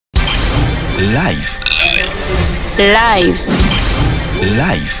Live. Live.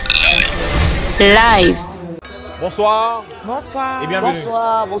 Live. Live. Bonsoir. Bonsoir. Et bienvenue.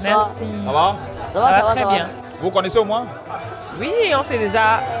 Bonsoir, bonsoir. Merci. Ça va? Ça va, très bien. Vous connaissez au moins? Oui, on s'est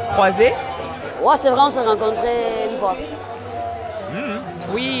déjà croisés. Ouais, c'est vrai, on s'est rencontrés une fois.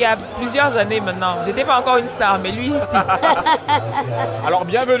 Oui, il y a plusieurs années maintenant. J'étais pas encore une star, mais lui ici. Alors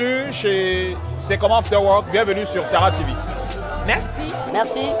bienvenue chez C'Koment Afterwork, bienvenue sur THARA TV. Merci.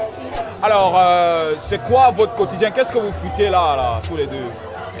 Merci. Alors, c'est quoi votre quotidien? Qu'est-ce que vous foutez là, tous les deux?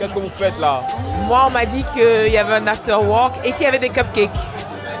 Qu'est-ce que vous faites là? Moi, on m'a dit qu'il y avait un afterwork et qu'il y avait des cupcakes.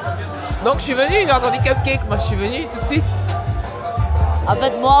 Donc je suis venue, j'ai entendu cupcake. Moi, je suis venue tout de suite. En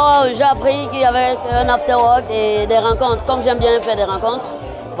fait, moi, j'ai appris qu'il y avait un afterwork et des rencontres. Comme j'aime bien faire des rencontres,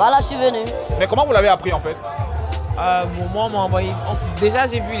 voilà, je suis venue. Mais comment vous l'avez appris en fait? Moi, on m'a envoyé. Déjà,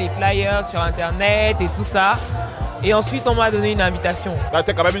 j'ai vu les flyers sur Internet et tout ça. Et ensuite, on m'a donné une invitation. Là,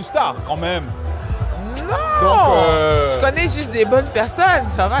 t'es quand même une star, quand même. Non! Donc, Je connais juste des bonnes personnes.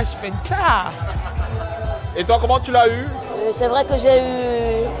 Ça va, je suis pas une star. Et toi, comment tu l'as eu? C'est vrai que j'ai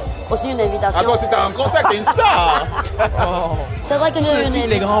eu aussi une invitation. Attends, c'était un contact, t'es une star. Oh. C'est vrai que j'ai eu une Les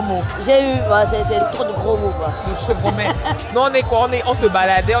invitation. grands mots. J'ai eu, ouais, c'est trop de gros mots, quoi. Je te promets. Nous, on est quoi? On se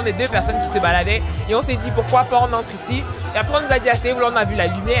baladait, on est deux personnes qui se baladaient. Et on s'est dit, pourquoi pas on entre ici? Et après, on nous a dit assez, on a vu la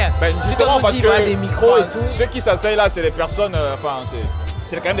lumière. Ben, justement, parce que voilà, des micros et tout. ceux qui s'asseyent là, c'est des personnes,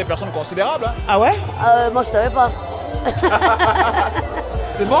 c'est quand même des personnes considérables. Hein. Ah ouais? Moi, je savais pas.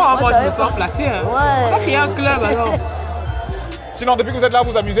 C'est bon, hein, moi ça je me va sens pas. flatté. Hein. Ouais. On va créer un club alors. Sinon, depuis que vous êtes là,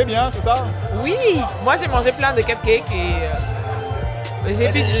 vous vous amusez bien, c'est ça? Oui, moi j'ai mangé plein de cupcakes et j'ai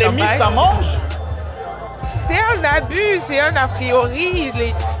bu du Les Miss, champagne. ça mange? C'est un abus, c'est un a priori.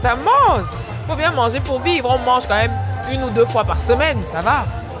 Ça mange. Faut bien manger pour vivre. On mange quand même 1 ou 2 fois par semaine, ça va.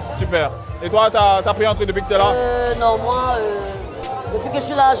 Super. Et toi, t'as pris un truc depuis que t'es là? Non, moi, depuis que je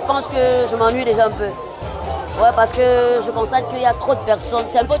suis là, je pense que je m'ennuie déjà un peu. Ouais, parce que je constate qu'il y a trop de personnes.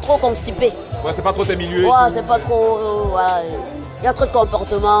 C'est un peu trop constipé. Ouais, c'est pas trop tes milieux. Ouais, c'est pas trop. Voilà. Il y a trop de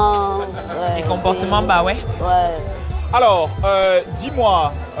comportements. Ouais, Les comportements, bah ouais. Ouais. Alors,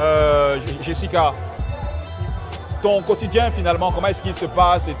 dis-moi, Jessica, ton quotidien finalement, comment est-ce qu'il se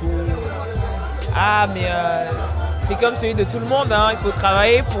passe et tout? Ah, mais c'est comme celui de tout le monde. Hein. Il faut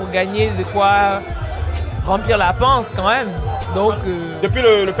travailler pour gagner de quoi remplir la panse quand même. Donc, Depuis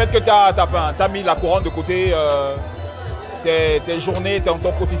le fait que tu as mis la couronne de côté, tes journées, ton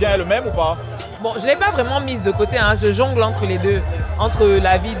quotidien est le même ou pas? bon, je ne l'ai pas vraiment mise de côté. Hein. Je jongle entre les deux. Entre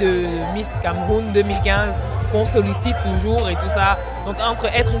la vie de Miss Cameroun 2015, qu'on sollicite toujours et tout ça. Donc, entre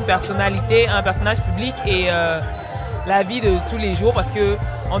être une personnalité, un personnage public et la vie de tous les jours. Parce que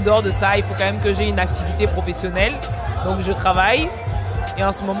en dehors de ça, il faut quand même que j'ai une activité professionnelle. Donc, je travaille. Et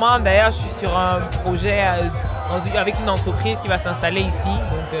en ce moment, d'ailleurs, je suis sur un projet avec une entreprise qui va s'installer ici.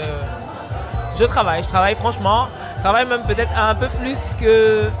 Donc, je travaille franchement. Je travaille même peut-être un peu plus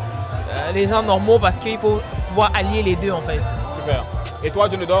que les gens normaux parce qu'il faut pouvoir allier les deux en fait. Super. Et toi,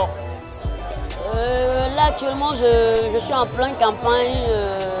 JEUNEDORT? Là, actuellement, je suis en pleine campagne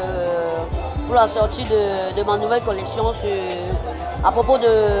pour la sortie de ma nouvelle collection à propos de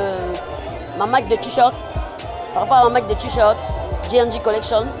ma marque de t-shirt. Par rapport à ma marque de t-shirt, JEUNE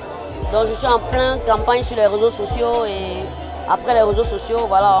Collection. Donc, je suis en pleine campagne sur les réseaux sociaux et après les réseaux sociaux,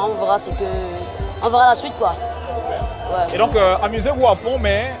 voilà, on verra la suite quoi. Ouais. Et donc, amusez-vous à fond,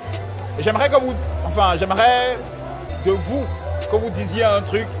 mais j'aimerais de vous que vous disiez un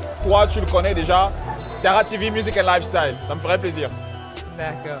truc. Toi, tu le connais déjà. THARA TV, Music and Lifestyle. Ça me ferait plaisir.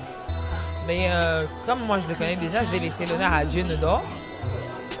 D'accord. Mais comme moi je le connais déjà, je vais laisser l'honneur à JEUNEDORT.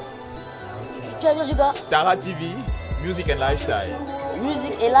 Tu as dit du gars? THARA TV, Music and Lifestyle.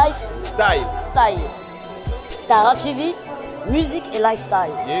 Music et life Style. style. THARA TV, music et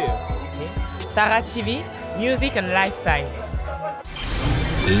lifestyle. Yeah. THARA TV, Music and Lifestyle.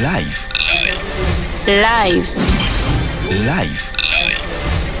 Live. Live. Live.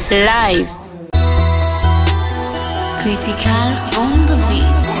 Live. Critical on the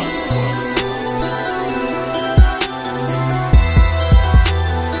beat.